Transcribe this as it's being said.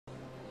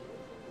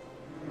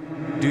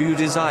Do you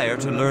desire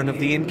to learn of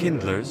the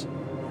Enkindlers?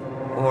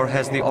 Or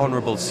has the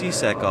Honorable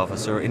CSEC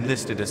officer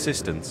enlisted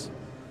assistance?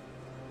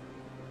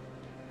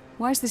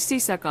 Why is the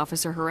CSEC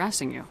officer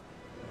harassing you?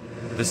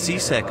 The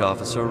CSEC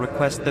officer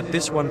requests that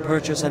this one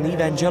purchase an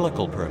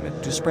evangelical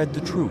permit to spread the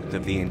truth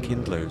of the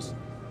Enkindlers.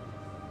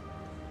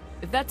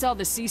 If that's all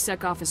the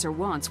CSEC officer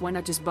wants, why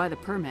not just buy the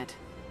permit?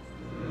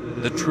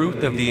 The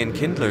truth of the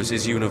Enkindlers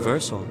is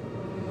universal.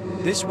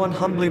 This one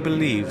humbly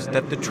believes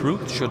that the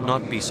truth should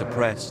not be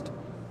suppressed.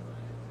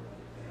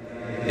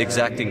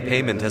 Exacting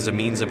payment as a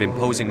means of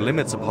imposing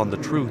limits upon the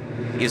truth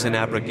is an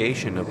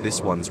abrogation of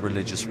this one's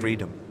religious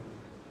freedom.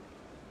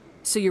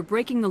 So you're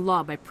breaking the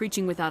law by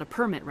preaching without a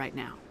permit right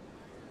now?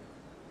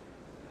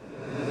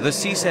 The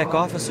CSEC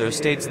officer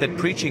states that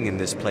preaching in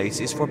this place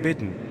is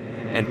forbidden,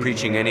 and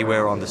preaching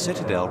anywhere on the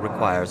Citadel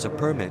requires a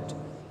permit.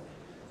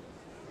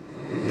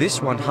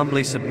 This one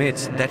humbly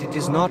submits that it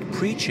is not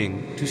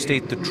preaching to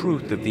state the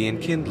truth of the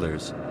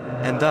Enkindlers,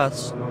 and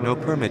thus no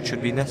permit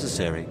should be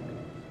necessary.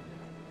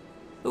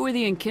 Who are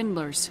the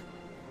Enkindlers?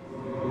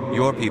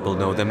 Your people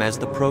know them as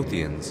the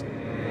Protheans.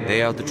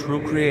 They are the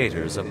true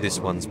creators of this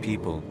one's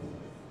people.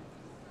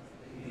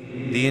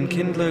 The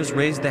Enkindlers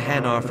raised the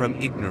Hanar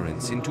from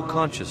ignorance into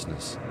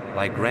consciousness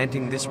by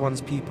granting this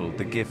one's people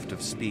the gift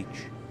of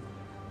speech.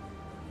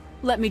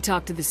 Let me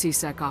talk to the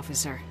CSEC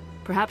officer.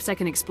 Perhaps I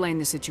can explain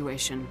the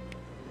situation.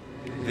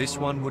 This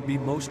one would be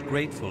most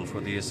grateful for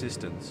the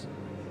assistance.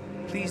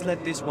 Please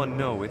let this one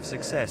know if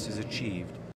success is achieved.